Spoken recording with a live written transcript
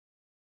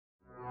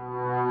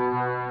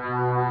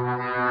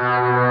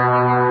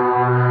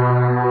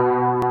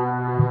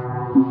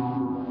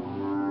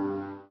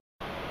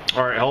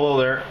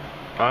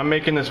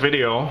making this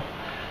video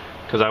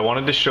because I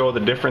wanted to show the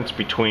difference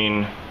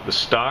between the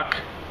stock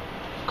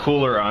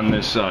cooler on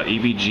this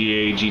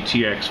EVGA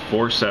GTX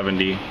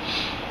 470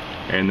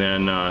 and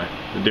then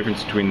the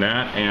difference between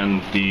that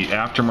and the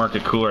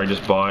aftermarket cooler I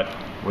just bought,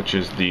 which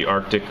is the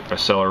Arctic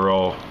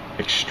Accelero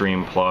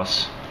Xtreme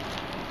Plus.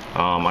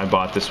 I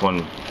bought this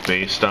one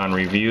based on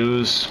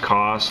reviews,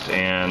 cost,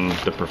 and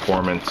the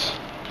performance.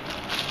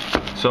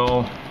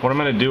 So what I'm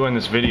going to do in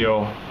this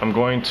video, I'm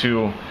going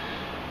to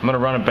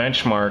run a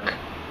benchmark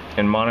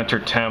and monitor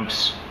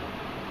temps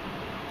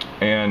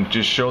and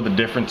just show the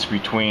difference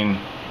between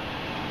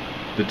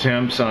the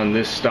temps on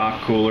this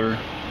stock cooler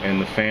and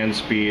the fan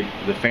speed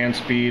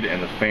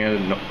and the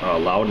fan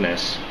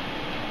loudness,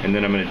 and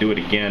then I'm going to do it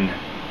again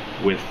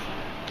with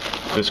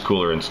this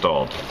cooler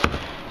installed.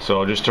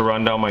 So just to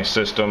run down my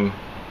system,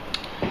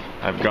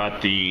 I've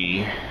got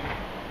the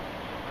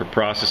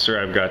processor,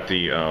 I've got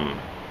the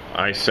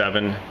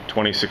i7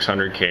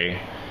 2600K.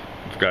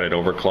 I've got it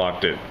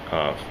overclocked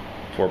at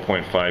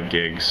 4.5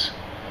 gigs,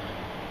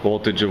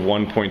 voltage of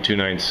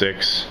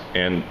 1.296,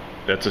 and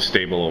that's a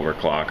stable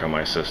overclock on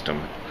my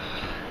system.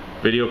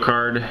 Video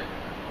card,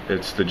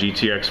 it's the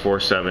GTX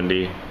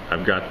 470.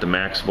 I've got the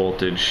max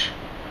voltage,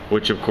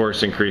 which of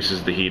course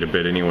increases the heat a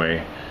bit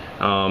anyway.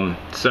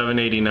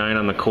 789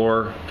 on the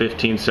core,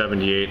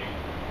 1578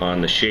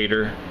 on the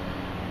shader.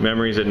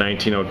 Memory's at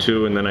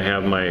 1902, and then I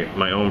have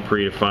my own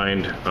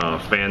predefined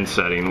fan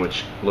setting,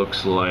 which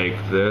looks like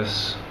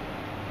this.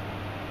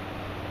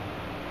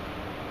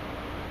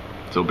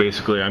 So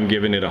basically I'm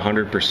giving it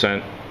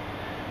 100%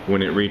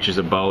 when it reaches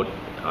about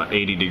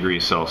 80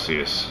 degrees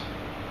Celsius.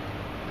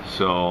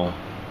 So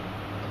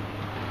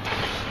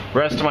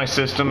rest of my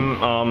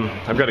system,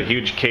 I've got a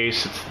huge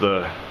case. It's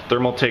the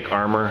Thermaltake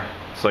Armor.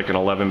 It's like an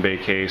 11 bay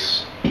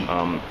case.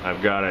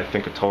 I've got, I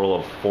think, a total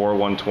of 4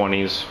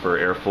 120s for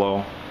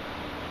airflow.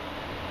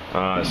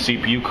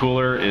 CPU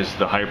cooler is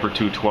the Hyper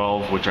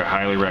 212, which I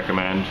highly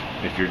recommend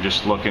if you're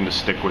just looking to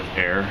stick with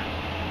air.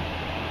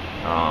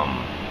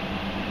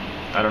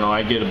 I don't know,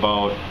 I get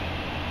about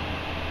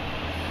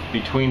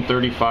between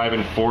 35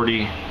 and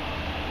 40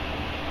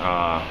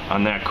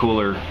 on that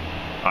cooler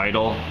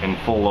idle and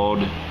full load.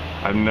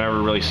 I've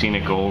never really seen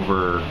it go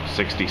over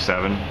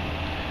 67.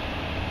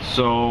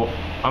 So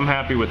I'm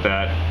happy with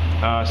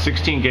that.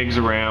 16 gigs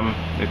of RAM.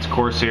 It's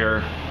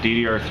Corsair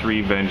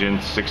DDR3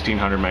 Vengeance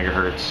 1600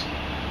 megahertz.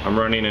 I'm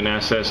running an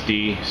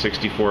SSD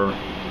 64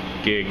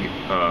 gig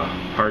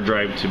hard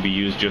drive to be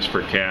used just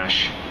for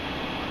cache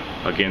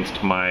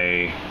against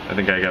my, I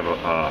think I have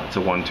it's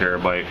a 1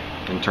 terabyte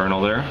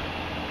internal there.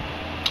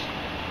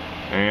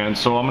 And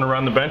so I'm going to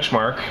run the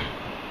benchmark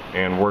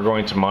and we're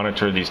going to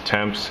monitor these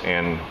temps,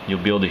 and you'll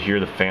be able to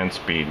hear the fan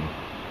speed.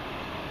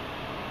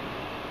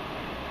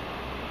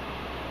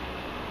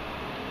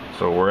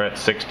 So we're at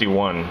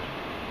 61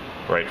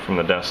 right from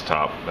the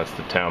desktop. That's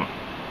the temp.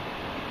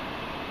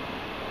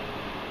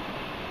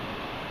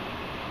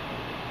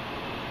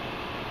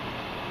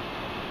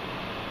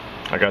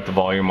 I got the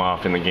volume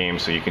off in the game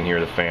so you can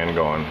hear the fan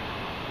going.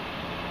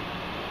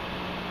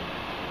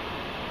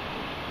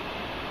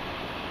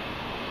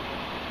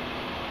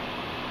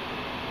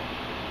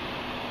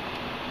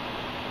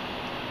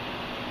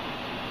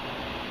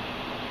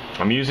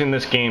 I'm using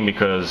this game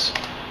because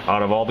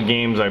out of all the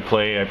games I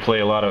play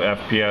a lot of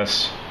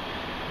FPS,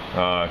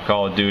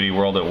 Call of Duty,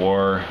 World at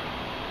War.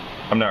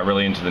 I'm not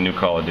really into the new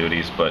Call of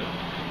Duties, but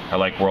I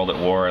like World at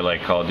War, I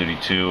like Call of Duty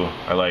 2,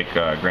 I like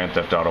Grand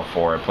Theft Auto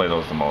 4, I play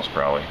those the most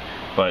probably.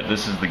 But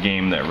this is the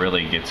game that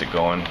really gets it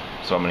going,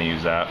 so I'm going to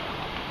use that.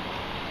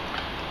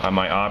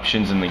 My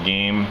options in the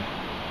game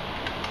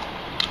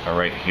are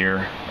right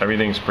here.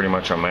 Everything's pretty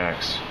much on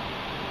max.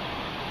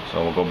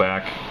 So we'll go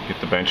back,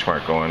 get the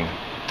benchmark going.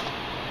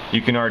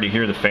 You can already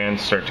hear the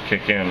fans start to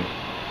kick in.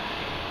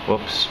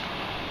 Whoops.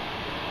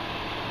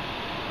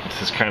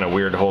 This is kind of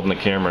weird holding the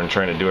camera and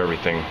trying to do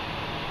everything.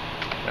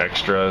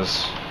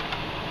 Extras.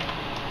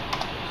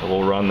 So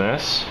we'll run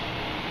this.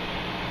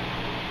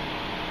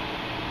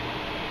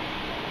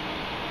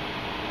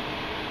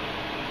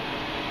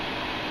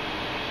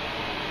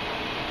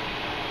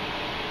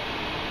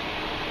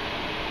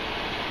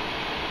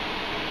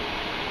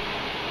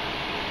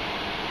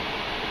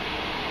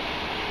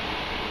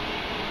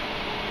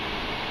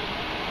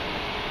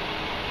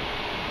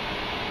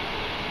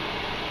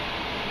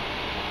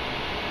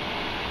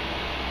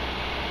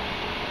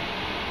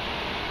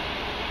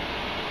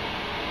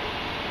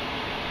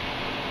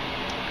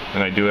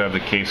 And I do have the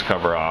case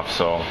cover off,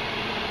 so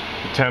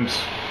the temps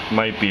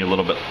might be a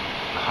little bit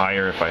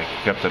higher if I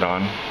kept it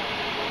on,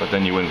 but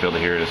then you wouldn't be able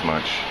to hear it as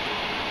much.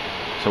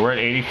 So we're at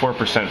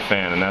 84%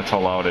 fan, and that's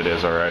how loud it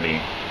is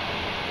already.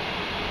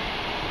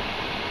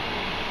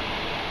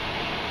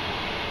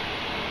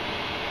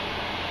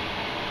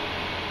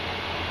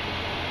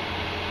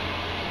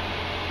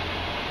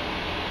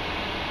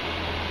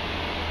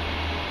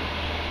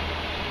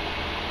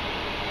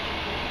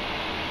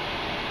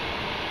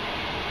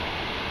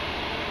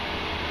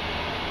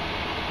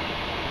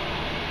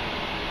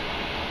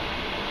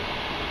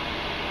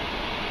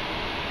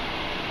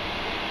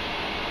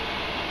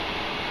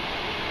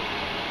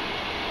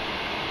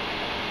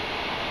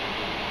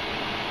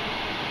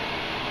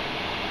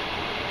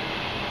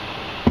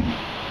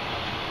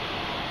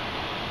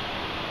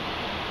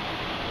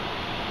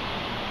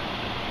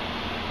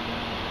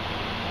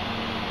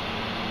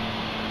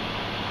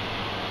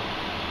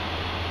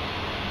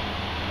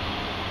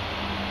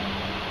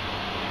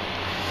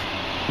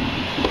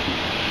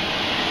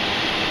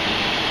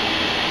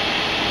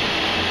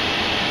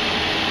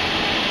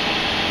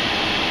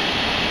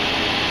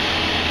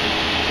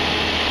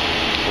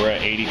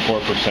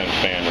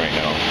 fan right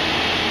now.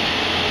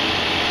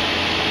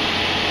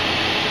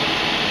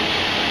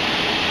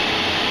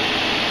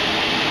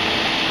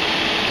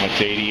 That's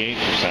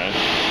 88%.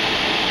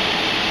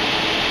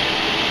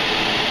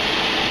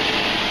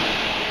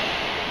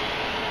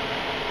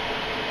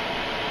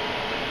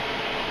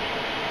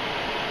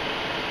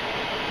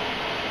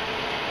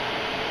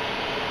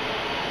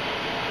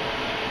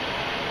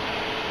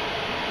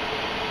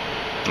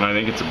 I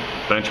think it's a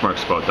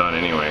benchmark's about done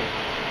anyway.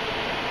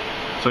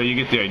 So you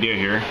get the idea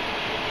here.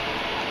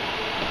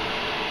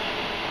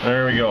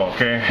 There we go,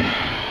 okay.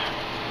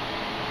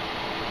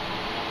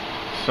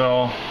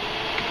 So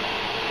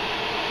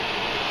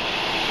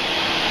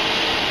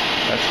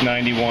that's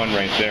 91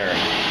 right there.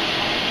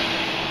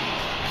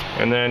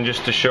 And then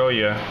just to show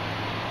you,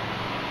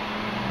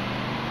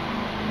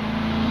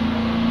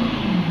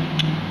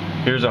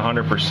 here's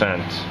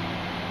 100%.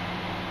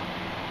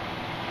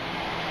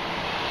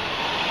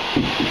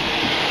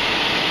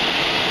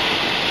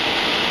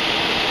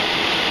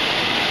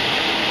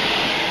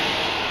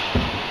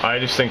 I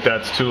just think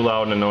that's too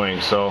loud and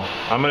annoying, so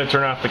I'm going to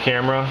turn off the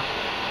camera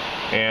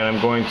and I'm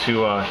going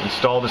to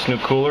install this new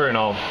cooler, and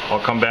I'll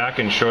come back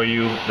and show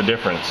you the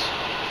difference.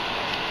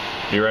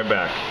 Be right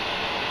back.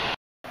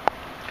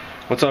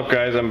 What's up,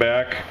 guys? I'm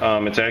back.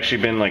 It's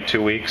actually been like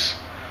 2 weeks.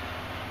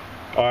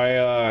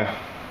 I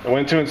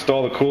went to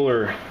install the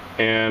cooler,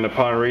 and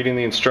upon reading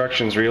the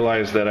instructions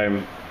realized that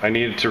I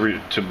needed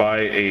to buy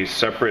a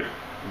separate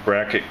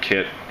bracket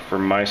kit for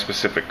my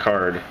specific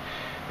card,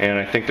 and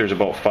I think there's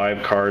about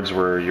 5 cards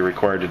where you're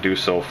required to do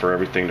so for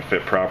everything to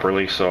fit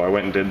properly. So I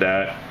went and did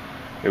that.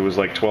 It was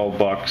like 12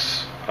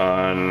 bucks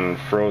on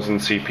Frozen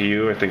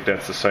CPU. I think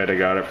that's the site I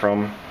got it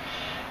from,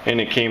 and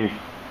it came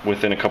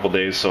within a couple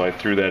days, so I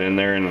threw that in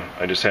there, and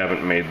I just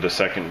haven't made the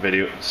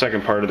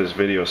second part of this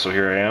video, so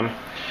here I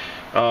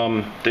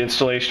am. The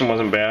installation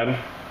wasn't bad.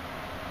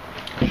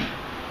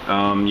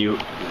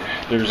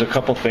 There's a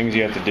couple things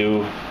you have to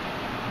do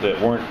that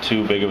weren't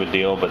too big of a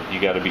deal, but you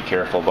got to be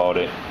careful about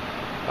it.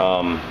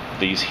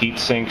 These heat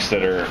sinks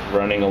that are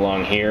running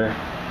along here,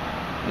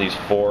 there's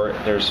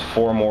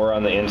 4 more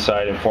on the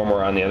inside and 4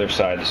 more on the other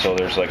side, so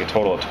there's like a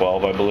total of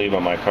 12, I believe,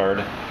 on my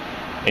card,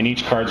 and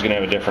each card's gonna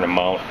have a different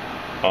amount.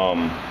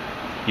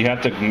 You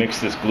have to mix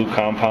this glue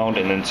compound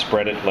and then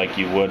spread it like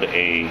you would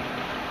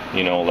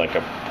like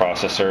a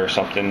processor or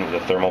something with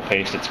a thermal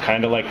paste. It's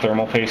kind of like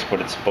thermal paste, but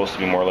it's supposed to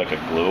be more like a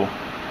glue,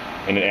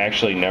 and it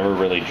actually never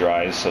really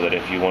dries, so that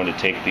if you want to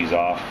take these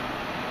off,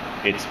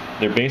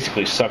 they're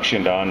basically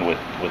suctioned on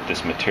with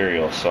this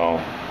material.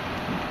 So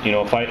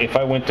if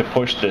I went to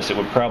push this, it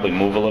would probably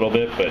move a little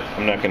bit, but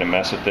I'm not going to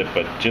mess with it.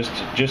 But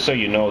just so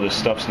you know, this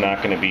stuff's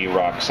not going to be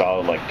rock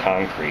solid like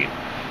concrete.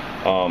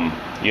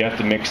 You have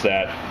to mix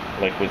that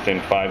like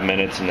within 5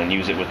 minutes and then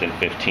use it within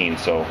 15.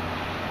 So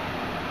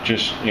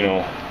just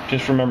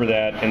remember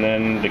that. And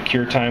then the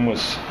cure time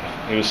was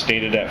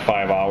stated at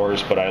 5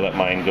 hours, but I let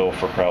mine go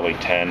for probably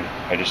 10.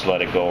 I just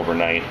let it go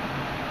overnight.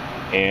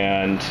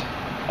 And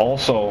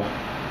also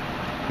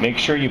make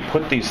sure you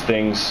put these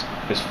things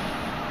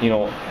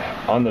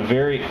on the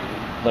very,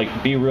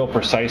 be real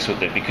precise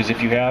with it, because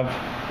if you have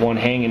one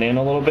hanging in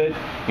a little bit,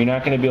 you're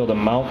not going to be able to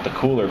mount the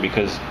cooler,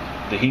 because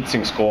the heat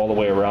sinks go all the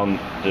way around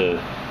the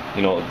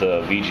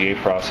VGA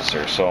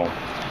processor. So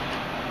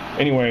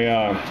anyway,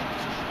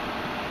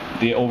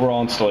 the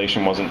overall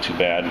installation wasn't too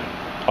bad,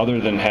 other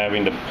than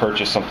having to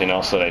purchase something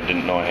else that I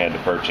didn't know I had to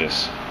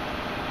purchase.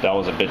 That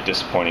was a bit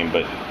disappointing,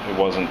 but it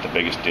wasn't the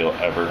biggest deal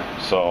ever.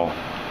 So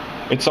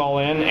it's all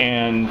in,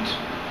 and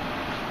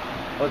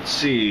let's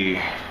see,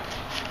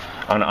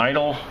 on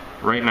idle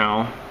right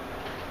now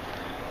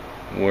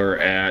we're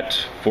at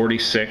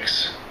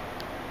 46,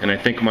 and I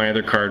think my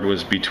other card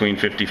was between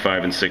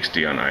 55 and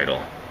 60 on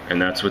idle,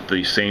 and that's with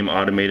the same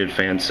automated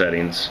fan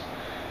settings.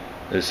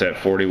 It's at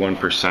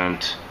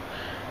 41%.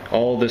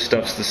 All this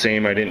stuff's the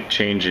same. I didn't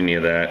change any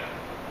of that.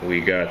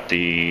 We got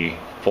the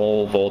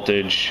full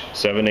voltage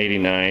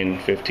 789,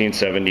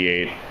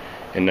 1578,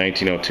 and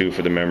 1902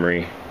 for the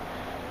memory.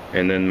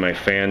 And then my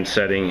fan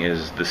setting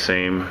is the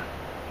same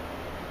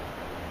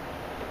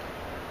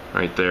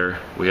right there.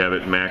 We have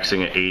it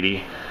maxing at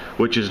 80,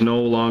 which is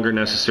no longer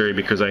necessary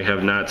because I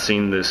have not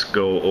seen this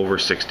go over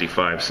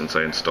 65 since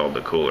I installed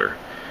the cooler,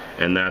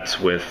 and that's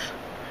with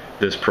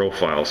this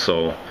profile.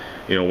 So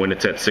when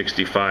it's at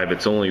 65,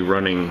 it's only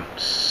running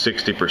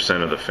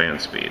 60% of the fan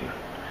speed.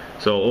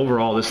 So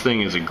overall, this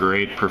thing is a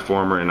great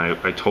performer, and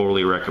I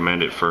totally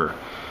recommend it for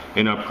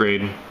an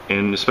upgrade,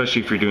 and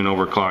especially if you're doing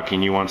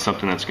overclocking, you want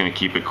something that's going to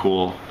keep it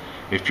cool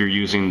if you're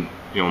using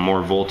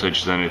more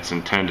voltage than it's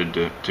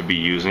intended to be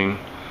using.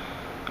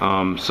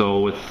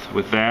 So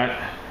with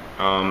that,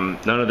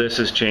 none of this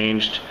has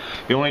changed.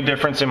 The only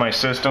difference in my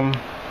system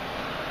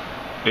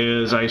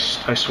is I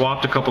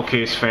swapped a couple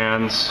case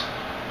fans,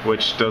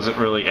 which doesn't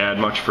really add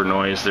much for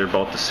noise. They're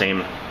about the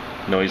same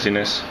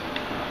noisiness.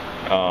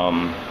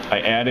 I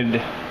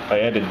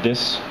added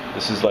this.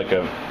 This is like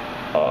a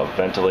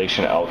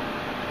ventilation out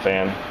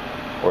fan,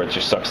 where it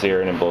just sucks the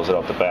air in and blows it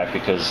out the back,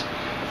 because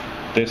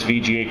this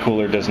VGA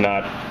cooler does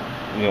not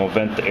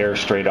vent the air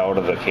straight out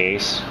of the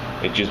case.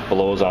 It just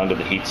blows onto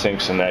the heat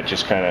sinks, and that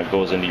just kind of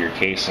goes into your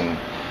case, and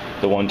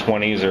the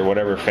 120s or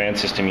whatever fan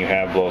system you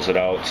have blows it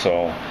out.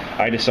 So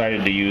I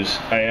decided to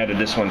I added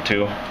this one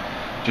too,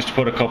 just to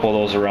put a couple of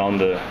those around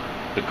the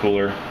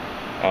cooler.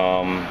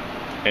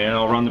 And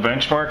I'll run the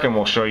benchmark and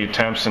we'll show you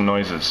temps and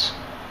noises.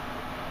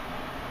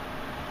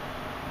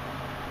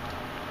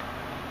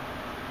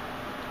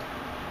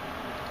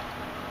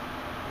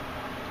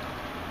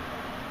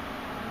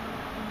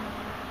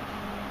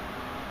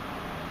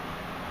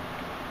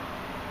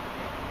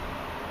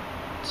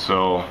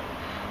 So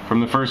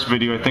from the first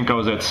video, I think I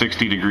was at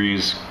 60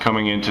 degrees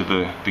coming into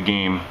the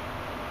game.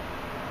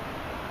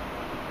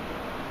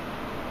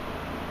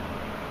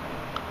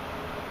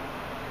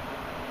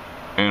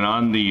 And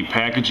on the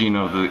packaging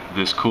of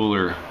this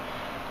cooler,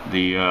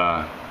 the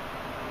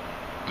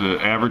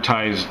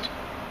advertised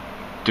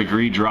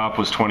degree drop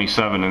was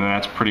 27, and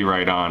that's pretty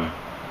right on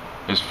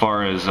as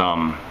far as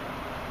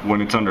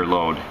when it's under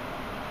load.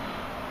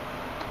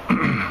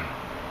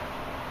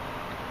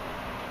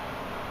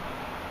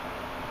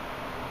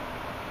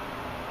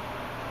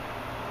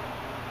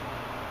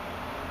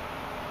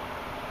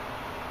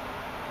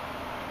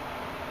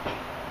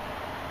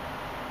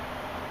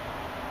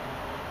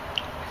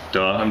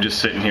 Duh, I'm just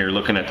sitting here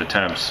looking at the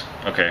temps.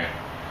 Okay.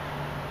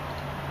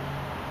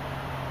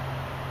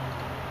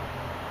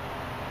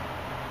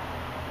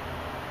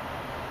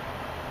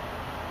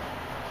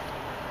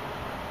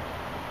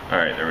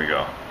 Alright, there we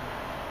go.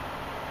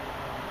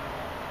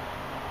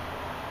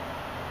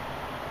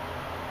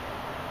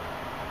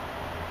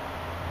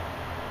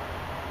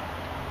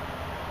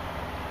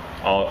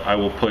 I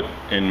will put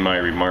in my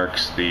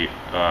remarks the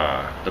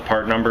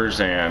part numbers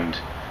and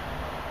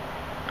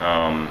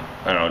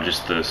I don't know,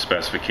 just the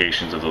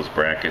specifications of those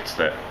brackets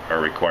that are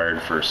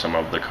required for some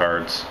of the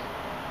cards.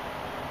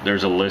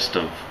 There's a list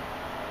of,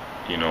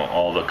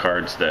 all the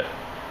cards that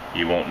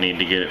you won't need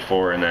to get it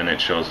for, and then it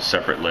shows a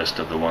separate list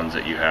of the ones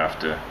that you have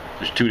to.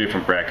 There's 2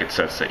 different bracket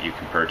sets that you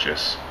can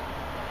purchase.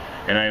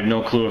 And I have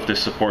no clue if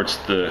this supports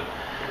the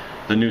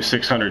new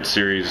 600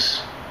 series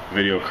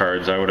video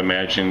cards. I would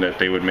imagine that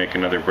they would make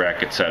another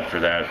bracket set for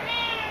that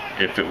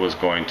if it was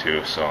going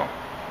to, so.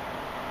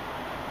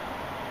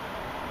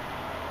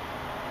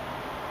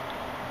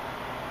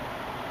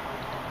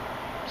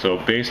 So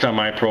based on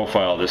my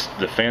profile,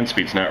 the fan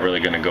speed's not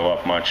really going to go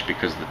up much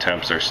because the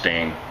temps are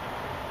staying,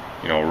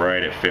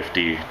 right at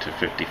 50 to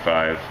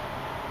 55,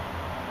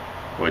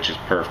 which is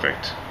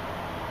perfect.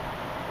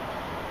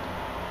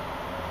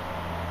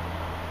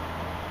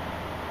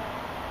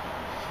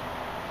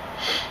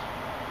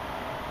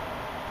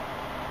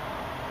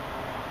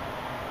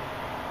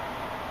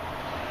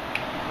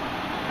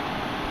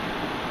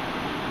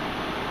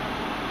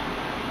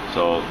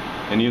 So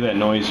any of that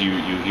noise you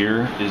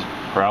hear is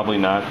probably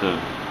not the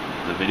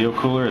video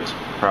cooler. It's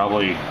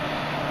probably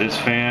this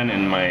fan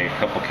and my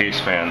couple case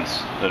fans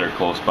that are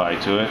close by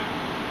to it.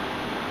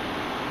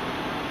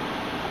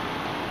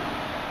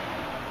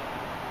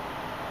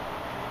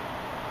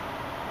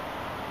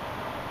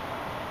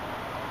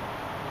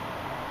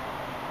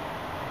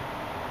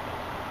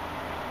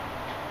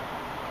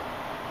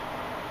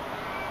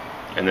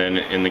 And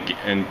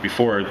then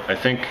before, I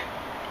think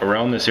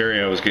around this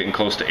area I was getting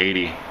close to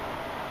 80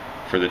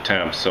 for the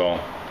temp, so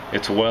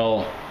it's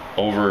well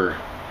over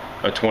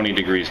a 20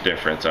 degrees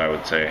difference, I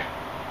would say.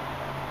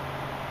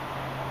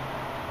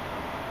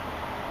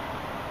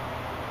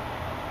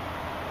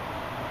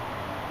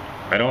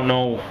 I don't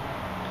know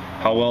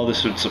how well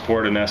this would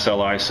support an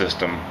SLI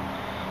system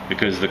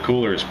because the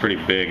cooler is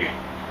pretty big.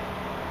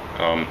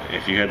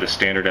 If you had the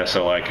standard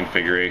SLI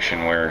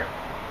configuration where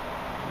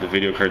the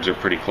video cards are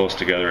pretty close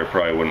together, it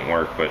probably wouldn't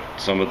work, but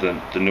some of the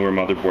newer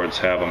motherboards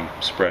have them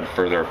spread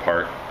further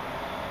apart.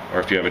 Or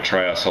if you have a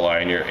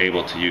tri-SLI and you're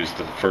able to use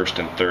the first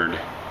and third,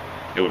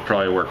 it would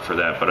probably work for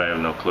that, but I have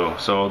no clue.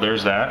 So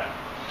there's that.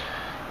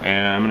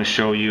 And I'm going to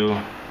show you,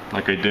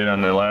 like I did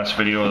on the last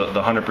video,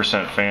 the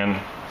 100%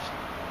 fan.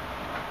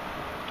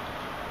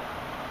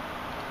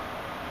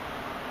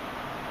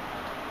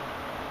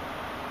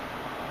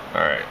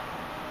 Alright.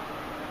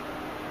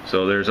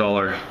 So there's all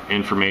our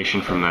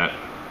information from that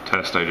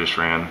test I just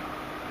ran.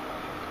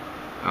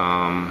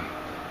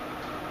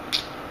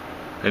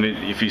 And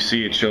if you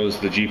see, it shows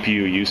the GPU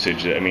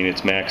usage. I mean,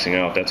 it's maxing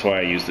out. That's why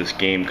I use this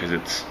game, because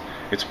it's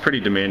a pretty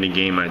demanding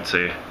game, I'd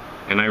say.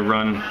 And I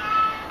run,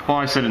 well,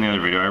 I said in the other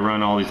video, I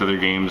run all these other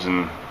games,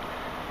 and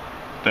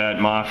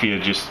that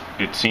Mafia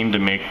it seemed to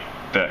make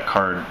that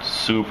card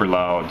super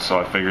loud, so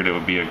I figured it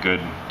would be a good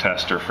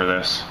tester for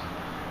this.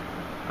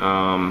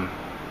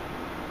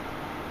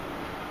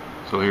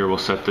 So here we'll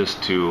set this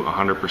to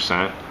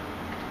 100%.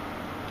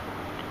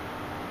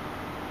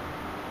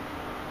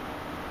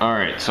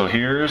 Alright, so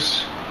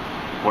here's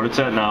what it's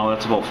at now.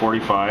 That's about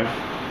 45.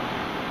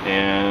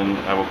 And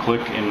I will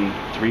click in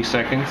 3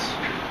 seconds.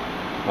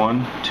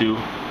 1, 2,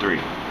 3.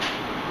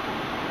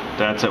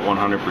 That's at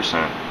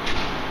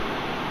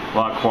 100%. A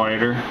lot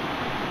quieter.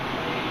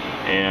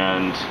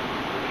 And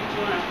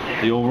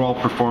the overall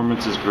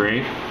performance is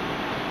great.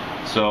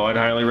 So I'd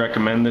highly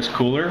recommend this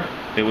cooler.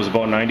 it was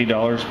about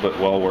 $90, but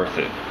well worth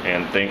it.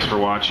 And thanks for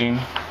watching.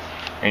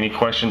 Any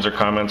questions or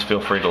comments,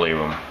 feel free to leave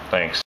them.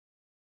 Thanks.